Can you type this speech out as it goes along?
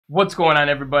What's going on,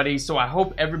 everybody? So I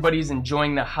hope everybody's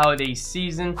enjoying the holiday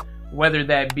season, whether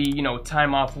that be,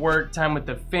 time off work, time with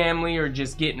the family, or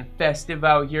just getting festive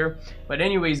out here. But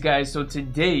anyways, guys, so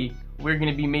today we're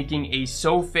going to be making a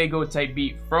Sofago type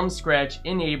beat from scratch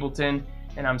in Ableton,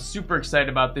 and I'm super excited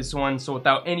about this one. So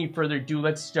without any further ado,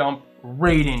 let's jump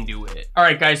right into it.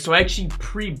 Alright guys, so I actually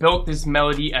pre-built this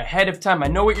melody ahead of time. I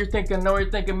know what you're thinking,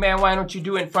 man, why don't you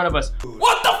do it in front of us?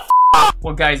 What the f?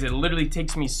 Well guys, it literally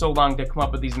takes me so long to come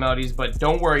up with these melodies, but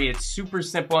don't worry, it's super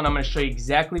simple, and I'm going to show you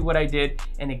exactly what I did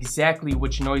and exactly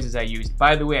which noises I used.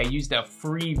 By the way, I used a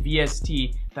free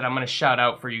VST that I'm going to shout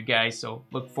out for you guys, so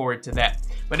look forward to that.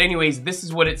 But anyways, this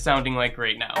is what it's sounding like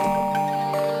right now.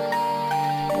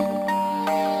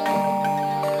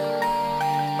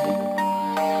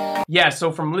 Yeah,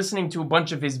 so from listening to a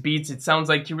bunch of his beats, it sounds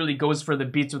like he really goes for the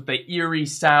beats with the eerie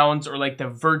sounds or like the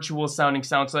virtual sounding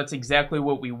sounds. So that's exactly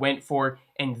what we went for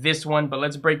in this one. But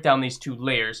let's break down these two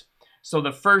layers. So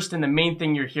the first and the main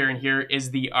thing you're hearing here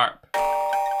is the ARP.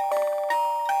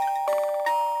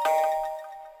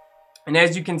 And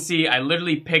as you can see, I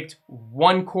literally picked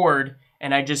one chord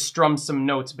and I just strummed some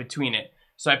notes between it.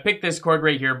 So I picked this chord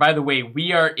right here. By the way,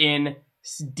 we are in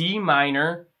D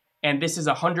minor. And this is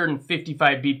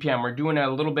 155 BPM. We're doing a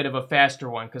little bit of a faster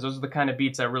one because those are the kind of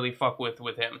beats I really fuck with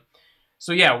him.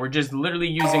 So yeah, we're just literally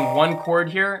using one chord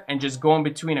here and just going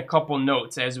between a couple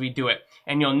notes as we do it.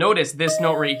 And you'll notice this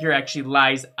note right here actually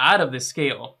lies out of the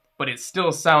scale, but it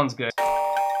still sounds good.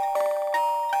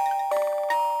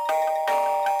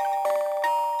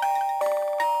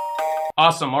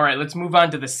 Awesome. All right, let's move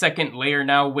on to the second layer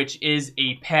now, which is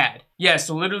a pad. Yeah,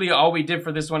 so literally all we did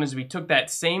for this one is we took that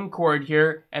same chord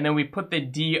here and then we put the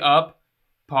D up,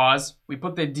 pause, we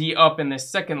put the D up in the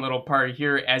second little part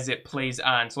here as it plays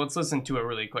on. So let's listen to it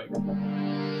really quick.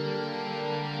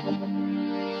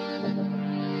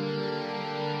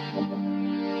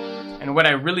 And what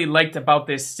I really liked about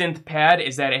this synth pad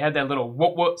is that it had that little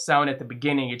whoop whoop sound at the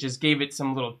beginning. It just gave it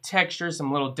some little texture,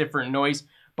 some little different noise.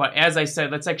 But as I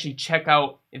said, let's actually check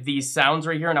out these sounds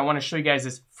right here. And I want to show you guys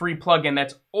this free plugin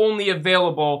that's only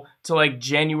available to like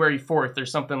January 4th or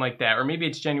something like that. Or maybe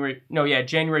it's January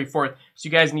 4th. So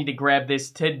you guys need to grab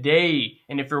this today.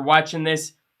 And if you're watching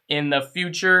this in the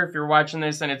future, if you're watching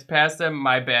this and it's past them,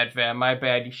 my bad, fam, my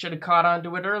bad. You should have caught on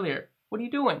to it earlier. What are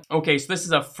you doing? Okay, so this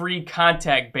is a free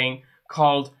contact bank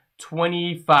called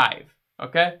 25.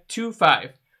 Okay,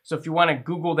 25. So if you want to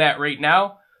Google that right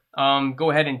now,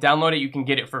 go ahead and download it. You can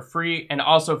get it for free. And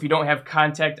also, if you don't have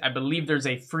Contact, I believe there's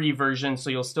a free version, so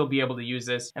you'll still be able to use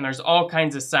this. And there's all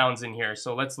kinds of sounds in here.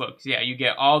 So let's look. Yeah, you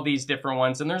get all these different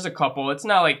ones, and there's a couple. It's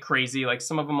not like crazy. Like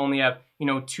some of them only have,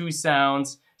 2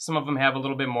 sounds. Some of them have a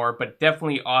little bit more, but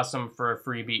definitely awesome for a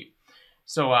free beat.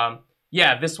 So,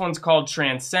 yeah, this one's called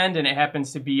Transcend, and it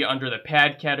happens to be under the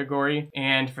pad category.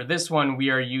 And for this one, we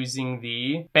are using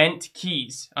the bent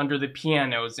keys under the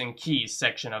pianos and keys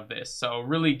section of this. So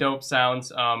really dope sounds.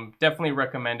 Definitely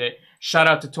recommend it. Shout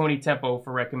out to Tony Tempo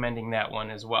for recommending that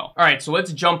one as well. All right, so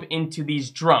let's jump into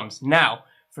these drums. Now,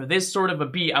 for this sort of a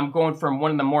beat, I'm going from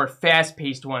one of the more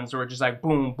fast-paced ones where it's just like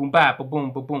boom, boom, bap,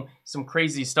 boom, boom, boom, some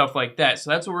crazy stuff like that. So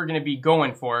that's what we're going to be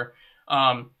going for.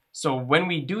 So when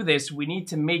we do this, we need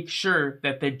to make sure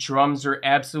that the drums are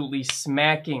absolutely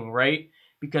smacking, right?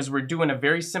 Because we're doing a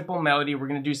very simple melody. We're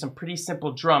going to do some pretty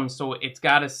simple drums, so it's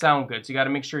got to sound good. So you got to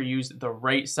make sure you use the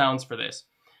right sounds for this.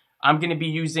 I'm going to be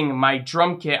using my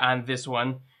drum kit on this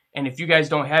one. And if you guys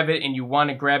don't have it and you want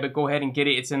to grab it, go ahead and get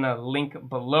it. It's in the link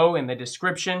below in the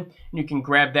description. And you can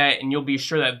grab that and you'll be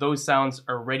sure that those sounds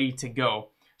are ready to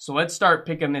go. So let's start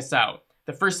picking this out.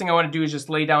 The first thing I want to do is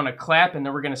just lay down a clap, and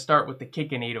then we're going to start with the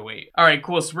kick in 808. Alright,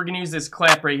 cool. So we're going to use this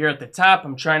clap right here at the top.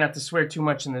 I'm trying not to swear too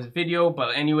much in this video,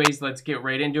 but anyways, let's get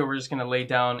right into it. We're just going to lay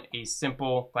down a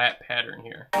simple clap pattern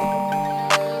here.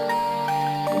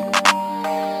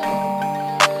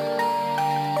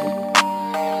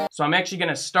 So I'm actually going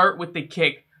to start with the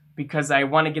kick because I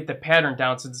want to get the pattern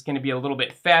down, so it's going to be a little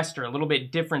bit faster, a little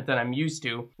bit different than I'm used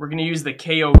to. We're going to use the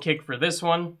KO kick for this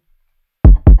one.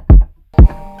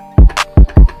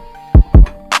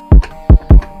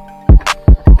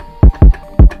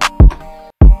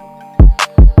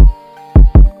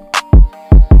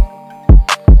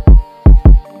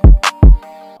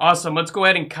 Awesome, let's go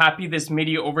ahead and copy this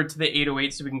MIDI over to the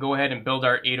 808 so we can go ahead and build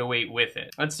our 808 with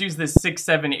it. Let's use this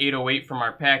 6-7 808 from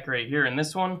our pack right here in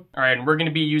this one. All right, and we're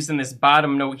gonna be using this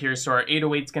bottom note here, so our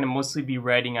 808 is gonna mostly be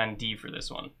riding on D for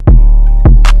this one.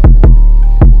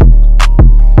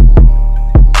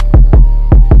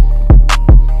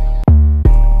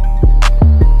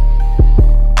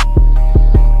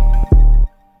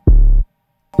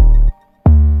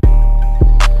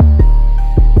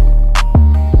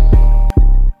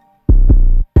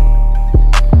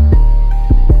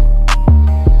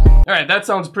 Alright, that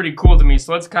sounds pretty cool to me,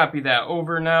 so let's copy that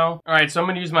over now. Alright, so I'm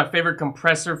going to use my favorite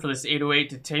compressor for this 808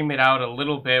 to tame it out a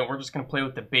little bit. We're just going to play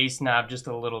with the bass knob just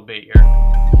a little bit here.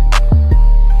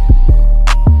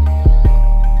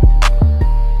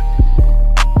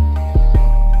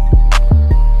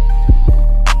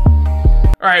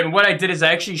 Alright, and what I did is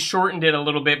I actually shortened it a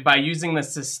little bit by using the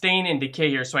sustain and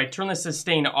decay here. So I turn the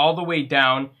sustain all the way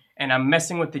down, and I'm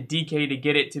messing with the decay to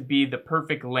get it to be the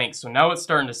perfect length. So now it's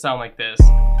starting to sound like this,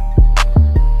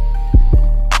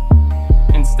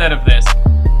 instead of this.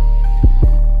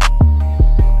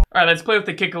 Alright, let's play with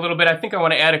the kick a little bit. I think I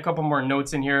want to add a couple more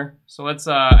notes in here. So let's,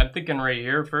 I'm thinking right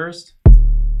here first.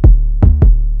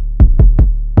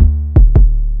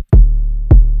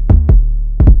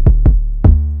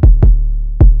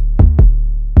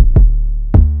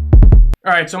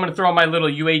 Alright, so I'm going to throw on my little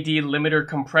UAD limiter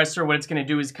compressor. What it's going to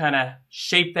do is kind of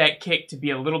shape that kick to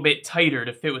be a little bit tighter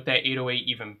to fit with that 808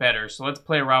 even better. So let's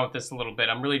play around with this a little bit.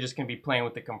 I'm really just going to be playing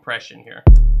with the compression here.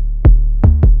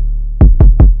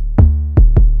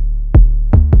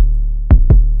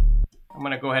 I'm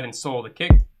going to go ahead and solo the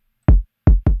kick.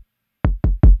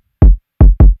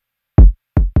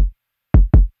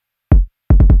 I'm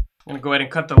going to go ahead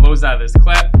and cut the lows out of this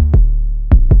clap.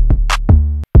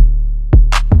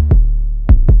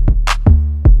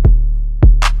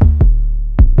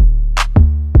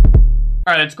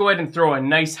 Alright, let's go ahead and throw a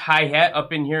nice hi-hat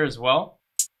up in here as well.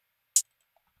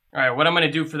 Alright, what I'm going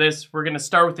to do for this, we're going to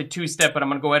start with the two-step, but I'm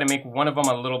going to go ahead and make one of them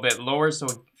a little bit lower so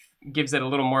it gives it a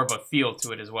little more of a feel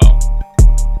to it as well.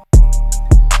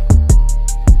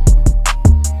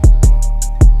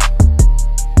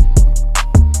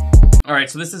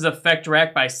 Alright, so this is Effect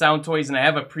Rack by Sound Toys, and I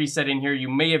have a preset in here you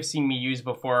may have seen me use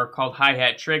before called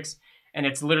Hi-Hat Tricks. And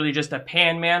it's literally just a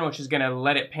pan man, which is going to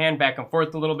let it pan back and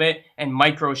forth a little bit, and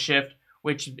micro shift,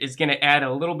 which is going to add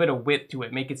a little bit of width to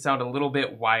it, make it sound a little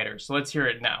bit wider. So let's hear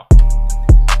it now.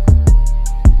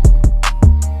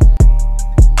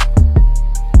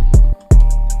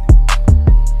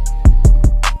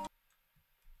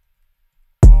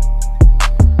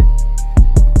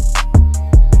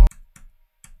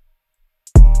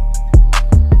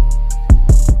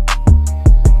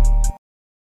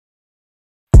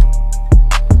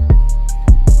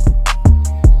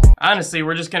 Honestly,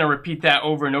 we're just going to repeat that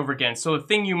over and over again. So the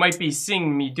thing you might be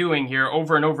seeing me doing here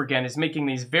over and over again is making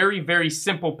these very, very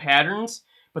simple patterns,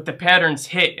 but the patterns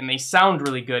hit and they sound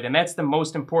really good, and that's the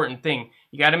most important thing.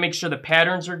 You got to make sure the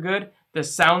patterns are good, the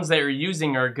sounds that you're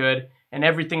using are good, and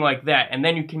everything like that, and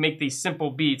then you can make these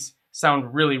simple beats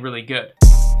sound really, really good.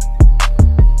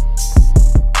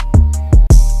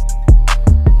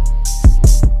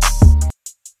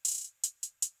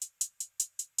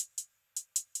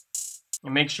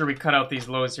 And make sure we cut out these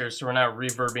lows here so we're not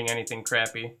reverbing anything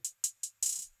crappy.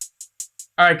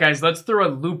 Alright guys, let's throw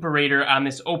a looperator on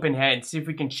this open hat and see if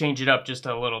we can change it up just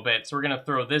a little bit. So we're going to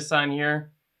throw this on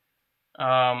here.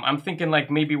 I'm thinking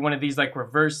like maybe one of these like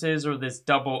reverses or this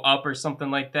double up or something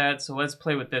like that. So let's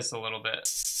play with this a little bit.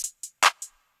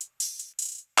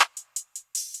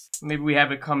 Maybe we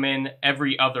have it come in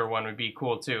every other one would be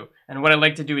cool too. And what I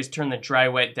like to do is turn the dry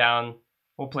wet down.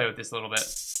 We'll play with this a little bit.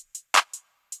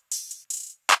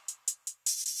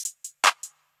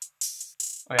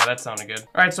 Oh yeah, that sounded good.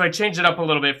 Alright, so I changed it up a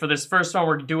little bit. For this first one,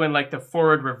 we're doing like the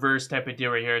forward reverse type of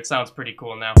deal right here. It sounds pretty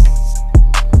cool now.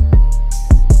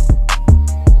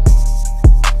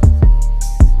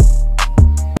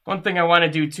 One thing I want to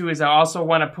do too is I also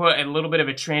want to put a little bit of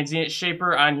a transient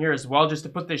shaper on here as well, just to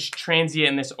put this transient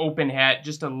in this open hat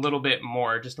just a little bit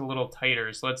more, just a little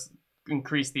tighter. So let's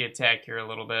increase the attack here a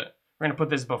little bit. We're going to put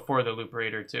this before the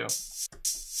looperator too.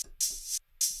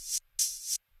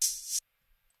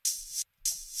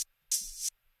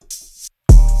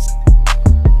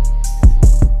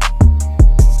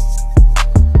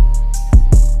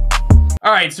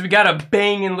 Alright, so we got a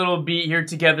banging little beat here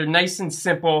together, nice and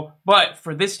simple, but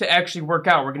for this to actually work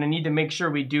out, we're going to need to make sure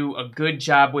we do a good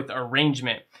job with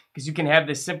arrangement, because you can have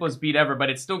the simplest beat ever, but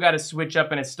it's still got to switch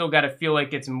up and it's still got to feel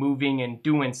like it's moving and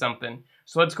doing something.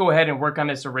 So let's go ahead and work on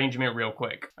this arrangement real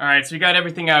quick. Alright, so we got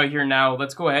everything out here now.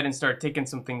 Let's go ahead and start taking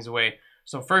some things away.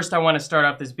 So first I want to start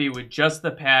off this beat with just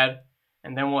the pad,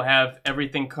 and then we'll have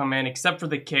everything come in except for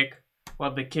the kick. We'll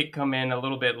have the kick come in a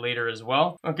little bit later as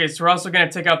well. Okay, so we're also going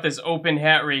to take out this open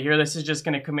hat right here. This is just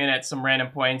going to come in at some random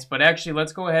points. But actually,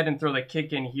 let's go ahead and throw the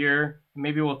kick in here.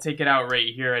 Maybe we'll take it out right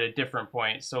here at a different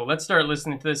point. So let's start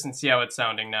listening to this and see how it's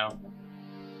sounding now.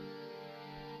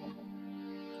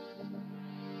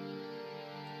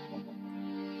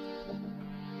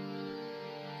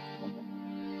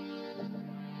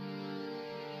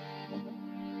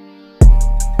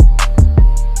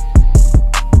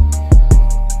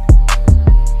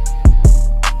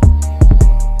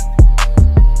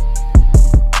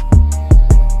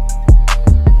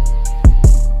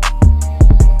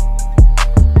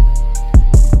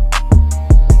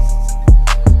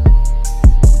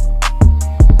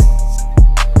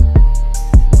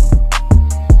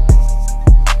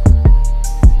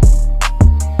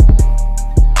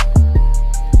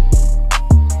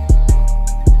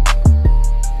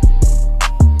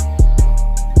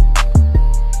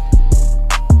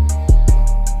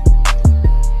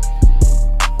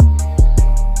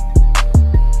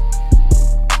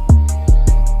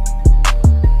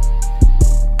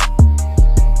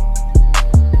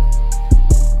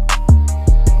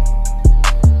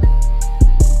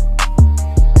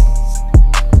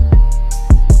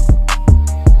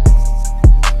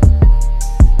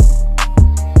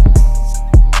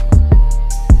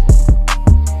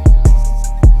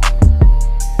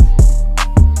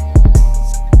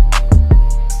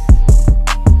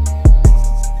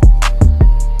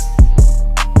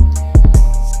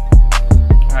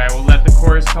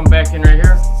 come back in right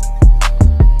here.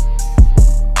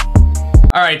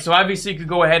 Alright, so obviously you could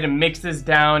go ahead and mix this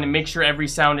down and make sure every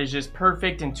sound is just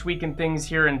perfect and tweaking things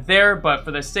here and there, but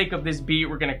for the sake of this beat,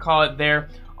 we're going to call it there.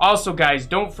 Also guys,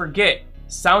 don't forget,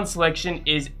 sound selection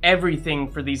is everything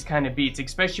for these kind of beats,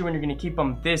 especially when you're going to keep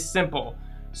them this simple.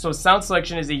 So sound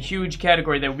selection is a huge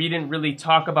category that we didn't really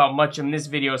talk about much in this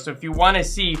video, so if you want to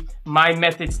see my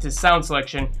methods to sound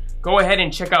selection, go ahead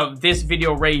and check out this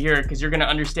video right here because you're going to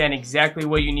understand exactly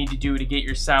what you need to do to get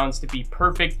your sounds to be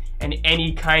perfect in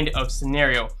any kind of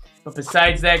scenario. But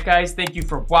besides that guys, thank you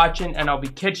for watching and I'll be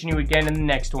catching you again in the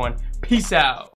next one. Peace out.